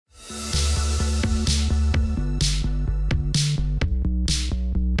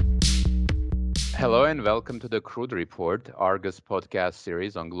Hello and welcome to the Crude Report, Argus podcast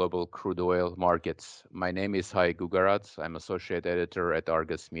series on global crude oil markets. My name is Haik Gugarats. I'm associate editor at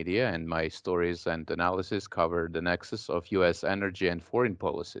Argus Media, and my stories and analysis cover the nexus of U.S. energy and foreign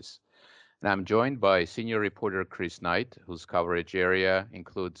policies. And I'm joined by senior reporter Chris Knight, whose coverage area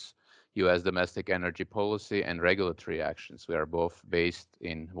includes U.S. domestic energy policy and regulatory actions. We are both based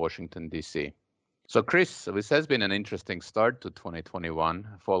in Washington, D.C. So, Chris, this has been an interesting start to 2021,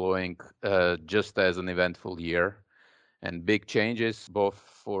 following just as an eventful year and big changes both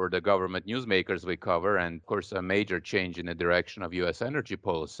for the government newsmakers we cover and, of course, a major change in the direction of U.S. energy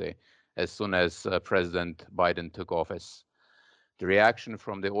policy as soon as President Biden took office. The reaction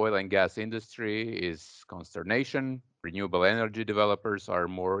from the oil and gas industry is consternation. Renewable energy developers are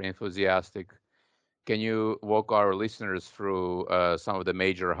more enthusiastic. Can you walk our listeners through some of the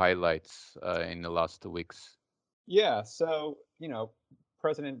major highlights in the last 2 weeks? Yeah, so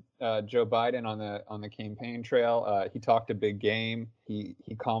President Joe Biden on the campaign trail, he talked a big game. He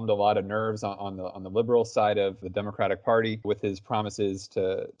calmed a lot of nerves on the liberal side of the Democratic Party with his promises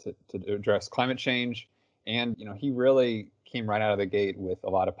to address climate change, and he really came right out of the gate with a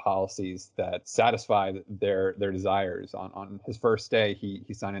lot of policies that satisfied their desires. On his first day, he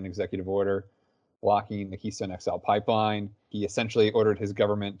signed an executive order blocking the Keystone XL pipeline. He essentially ordered his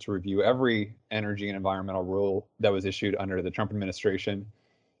government to review every energy and environmental rule that was issued under the Trump administration.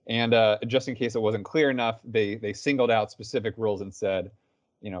 And just in case it wasn't clear enough, they singled out specific rules and said,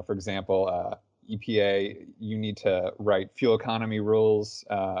 for example, EPA, you need to write fuel economy rules.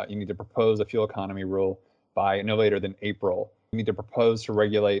 You need to propose a fuel economy rule by no later than April. You need to propose to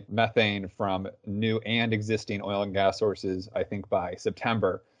regulate methane from new and existing oil and gas sources, I think, by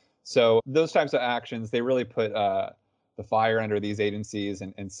September. So those types of actions, they really put the fire under these agencies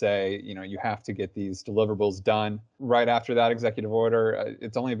and say, you have to get these deliverables done. Right after that executive order,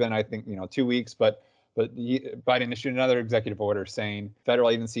 it's only been, I think, 2 weeks, but Biden issued another executive order saying federal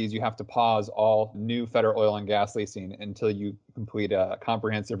agencies, you have to pause all new federal oil and gas leasing until you complete a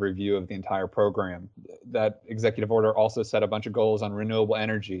comprehensive review of the entire program. That executive order also set a bunch of goals on renewable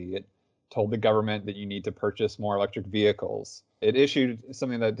energy. It told the government that you need to purchase more electric vehicles. It issued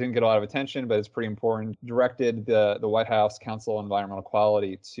something that didn't get a lot of attention, but it's pretty important. Directed the White House Council on Environmental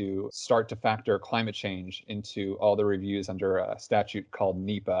Quality to start to factor climate change into all the reviews under a statute called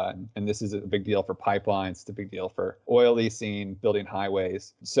NEPA. And this is a big deal for pipelines. It's a big deal for oil leasing, building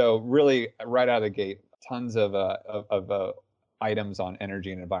highways. So really, right out of the gate, tons of items on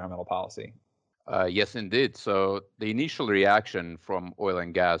energy and environmental policy. Yes, indeed. So the initial reaction from oil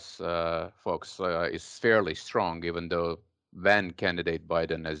and gas folks is fairly strong, even though then candidate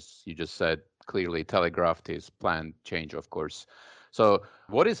Biden, as you just said, clearly telegraphed his planned change, of course. So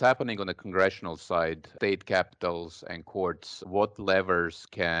what is happening on the congressional side, state capitals and courts? What levers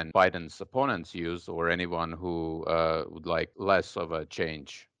can Biden's opponents use or anyone who would like less of a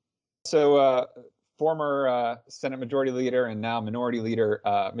change? So former Senate Majority Leader and now Minority Leader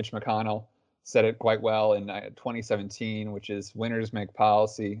Mitch McConnell said it quite well in 2017, which is winners make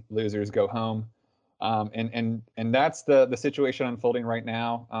policy, losers go home. And that's the situation unfolding right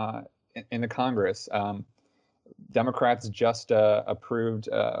now in the Congress. Democrats just approved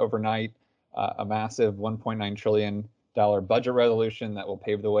overnight a massive $1.9 trillion budget resolution that will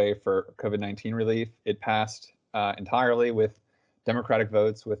pave the way for COVID-19 relief. It passed entirely with Democratic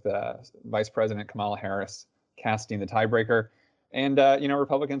votes, with Vice President Kamala Harris casting the tiebreaker. And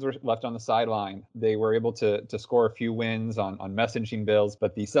Republicans were left on the sideline. They were able to score a few wins on messaging bills,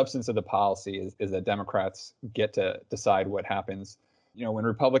 but the substance of the policy is that Democrats get to decide what happens. When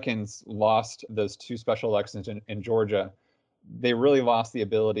Republicans lost those two special elections in Georgia, they really lost the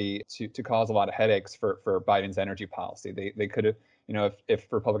ability to cause a lot of headaches for Biden's energy policy. They could have,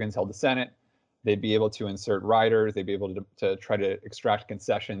 if Republicans held the Senate, they'd be able to insert riders. They'd be able to try to extract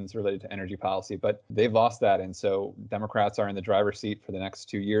concessions related to energy policy, but they've lost that. And so Democrats are in the driver's seat for the next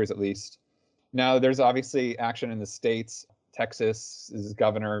 2 years at least. Now, there's obviously action in the states. Texas's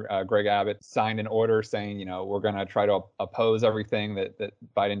governor, Greg Abbott, signed an order saying, we're going to try to oppose everything that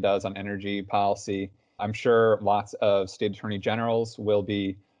Biden does on energy policy. I'm sure lots of state attorney generals will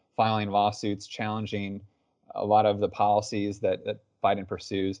be filing lawsuits challenging a lot of the policies that Biden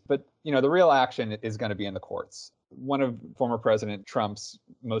pursues. But, the real action is going to be in the courts. One of former President Trump's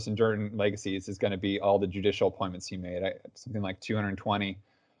most enduring legacies is going to be all the judicial appointments he made, something like 220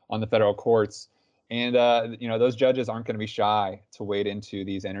 on the federal courts. And, those judges aren't going to be shy to wade into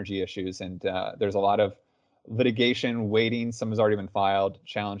these energy issues. And there's a lot of litigation waiting. Some has already been filed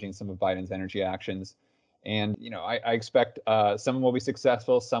challenging some of Biden's energy actions. And, I expect some will be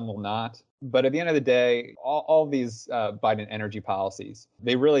successful, some will not. But at the end of the day, all these Biden energy policies,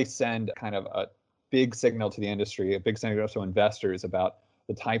 they really send kind of big signal to the industry, a big signal to investors about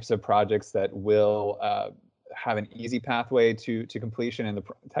the types of projects that will have an easy pathway to completion and the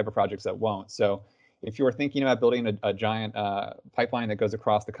type of projects that won't. So if you're thinking about building a giant pipeline that goes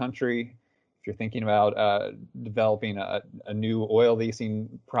across the country, if you're thinking about developing a new oil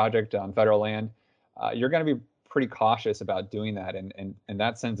leasing project on federal land, you're going to be pretty cautious about doing that, and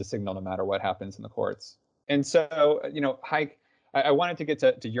that sends a signal no matter what happens in the courts. And so, Haik, I wanted to get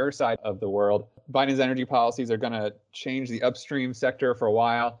to your side of the world. Biden's energy policies are going to change the upstream sector for a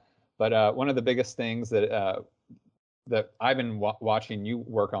while, but one of the biggest things that I've been watching you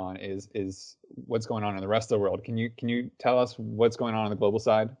work on is what's going on in the rest of the world. Can you tell us what's going on the global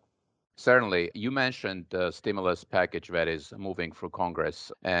side? Certainly. You mentioned the stimulus package that is moving through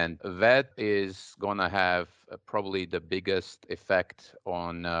Congress, and that is going to have probably the biggest effect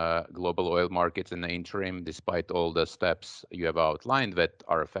on global oil markets in the interim, despite all the steps you have outlined that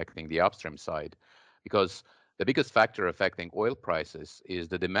are affecting the upstream side. Because the biggest factor affecting oil prices is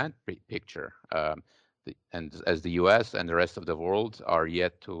the demand picture. And as the US and the rest of the world are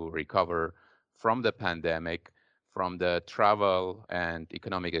yet to recover from the pandemic, from the travel and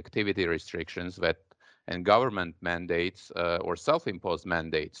economic activity restrictions that and government mandates or self-imposed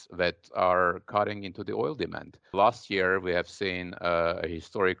mandates that are cutting into the oil demand. Last year, we have seen a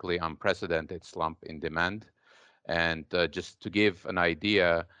historically unprecedented slump in demand. And just to give an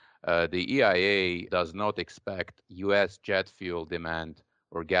idea, the EIA does not expect US jet fuel demand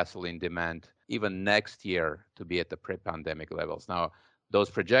or gasoline demand even next year to be at the pre-pandemic levels. Now, those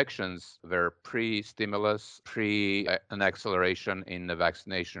projections were pre-stimulus, pre an acceleration in the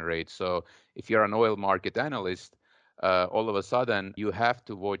vaccination rate. So if you're an oil market analyst, all of a sudden you have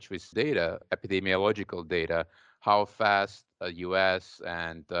to watch this data, epidemiological data, how fast US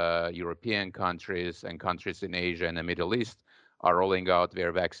and European countries and countries in Asia and the Middle East are rolling out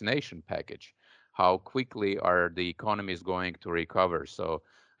their vaccination package. How quickly are the economies going to recover? So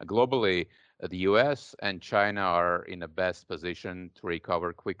globally, the US and China are in the best position to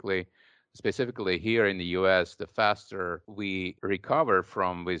recover quickly. Specifically here in the US, the faster we recover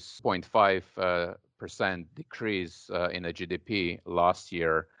from this 0.5% decrease in the GDP last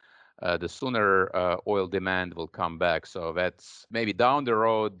year, the sooner oil demand will come back. So that's maybe down the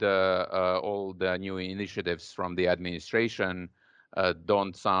road, all the new initiatives from the administration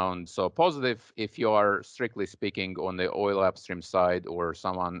don't sound so positive if you are strictly speaking on the oil upstream side or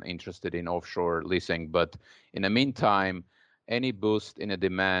someone interested in offshore leasing. But in the meantime, any boost in the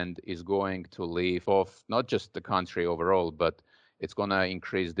demand is going to leave off not just the country overall, but it's going to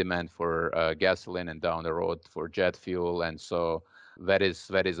increase demand for gasoline and down the road for jet fuel. And so that is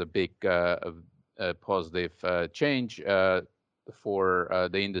a big positive change for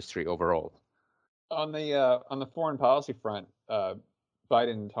the industry overall. On the foreign policy front,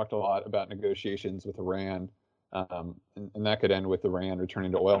 Biden talked a lot about negotiations with Iran, and that could end with Iran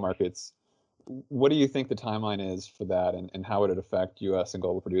returning to oil markets. What do you think the timeline is for that, and how would it affect U.S. and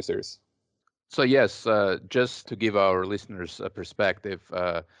global producers? So yes, just to give our listeners a perspective,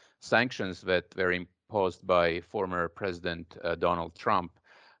 sanctions that were imposed by former President Donald Trump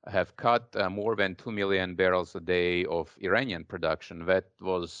have cut more than 2 million barrels a day of Iranian production. That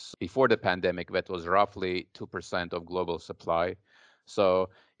was before the pandemic. That was roughly 2% of global supply. So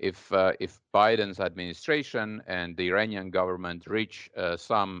if Biden's administration and the Iranian government reach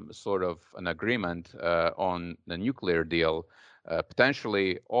some sort of an agreement on the nuclear deal,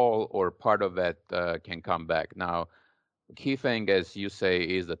 potentially all or part of that can come back. Now, the key thing, as you say,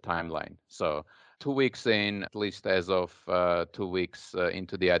 is the timeline. So 2 weeks in, at least as of 2 weeks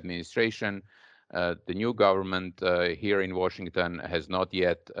into the administration, the new government here in Washington has not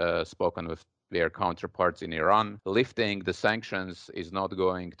yet spoken with their counterparts in Iran. Lifting the sanctions is not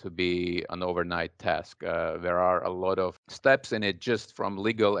going to be an overnight task. There are a lot of steps in it just from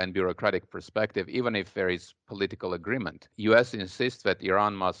legal and bureaucratic perspective, even if there is political agreement. US insists that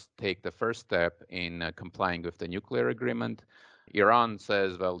Iran must take the first step in complying with the nuclear agreement. Iran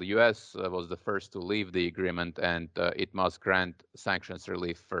says, well, the US was the first to leave the agreement and it must grant sanctions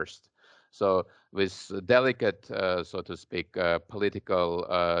relief first. So with delicate, so to speak,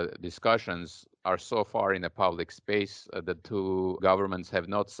 political discussions are so far in the public space. The two governments have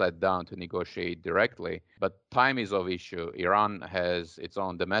not sat down to negotiate directly, but time is of issue. Iran has its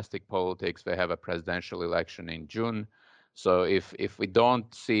own domestic politics. They have a presidential election in June. So if we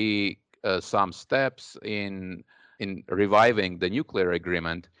don't see some steps in reviving the nuclear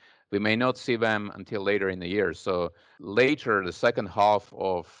agreement, we may not see them until later in the year. So later, the second half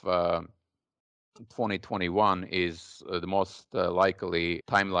of 2021 is the most likely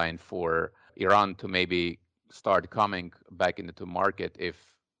timeline for Iran to maybe start coming back into the market if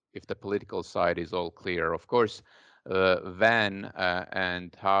if the political side is all clear. Of course, when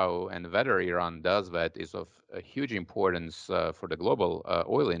and how and whether Iran does that is of a huge importance for the global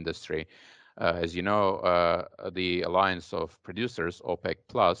oil industry. As you know, the alliance of producers, OPEC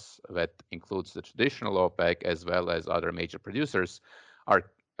Plus, that includes the traditional OPEC as well as other major producers, are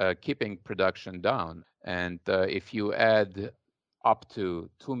keeping production down. And if you add up to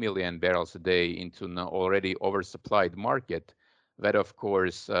 2 million barrels a day into an already oversupplied market, that of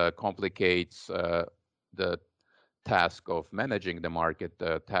course complicates the task of managing the market,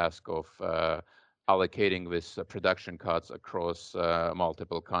 the task of allocating this production cuts across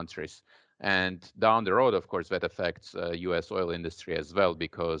multiple countries. And down the road, of course, that affects U.S. oil industry as well,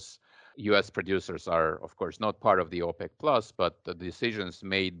 because U.S. producers are, of course, not part of the OPEC Plus, but the decisions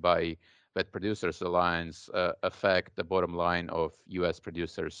made by that producers alliance affect the bottom line of U.S.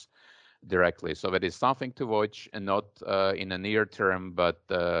 producers directly. So that is something to watch, and not in the near term, but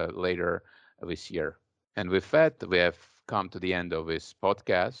later this year. And with that, we have come to the end of this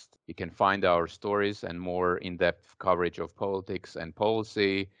podcast. You can find our stories and more in depth coverage of politics and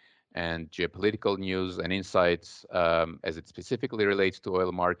policy and geopolitical news and insights as it specifically relates to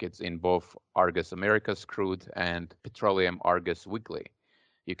oil markets in both Argus Americas Crude and Petroleum Argus Weekly.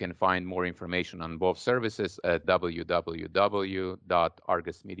 You can find more information on both services at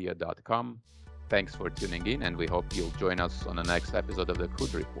www.argusmedia.com. Thanks for tuning in, and we hope you'll join us on the next episode of the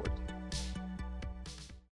Crude Report.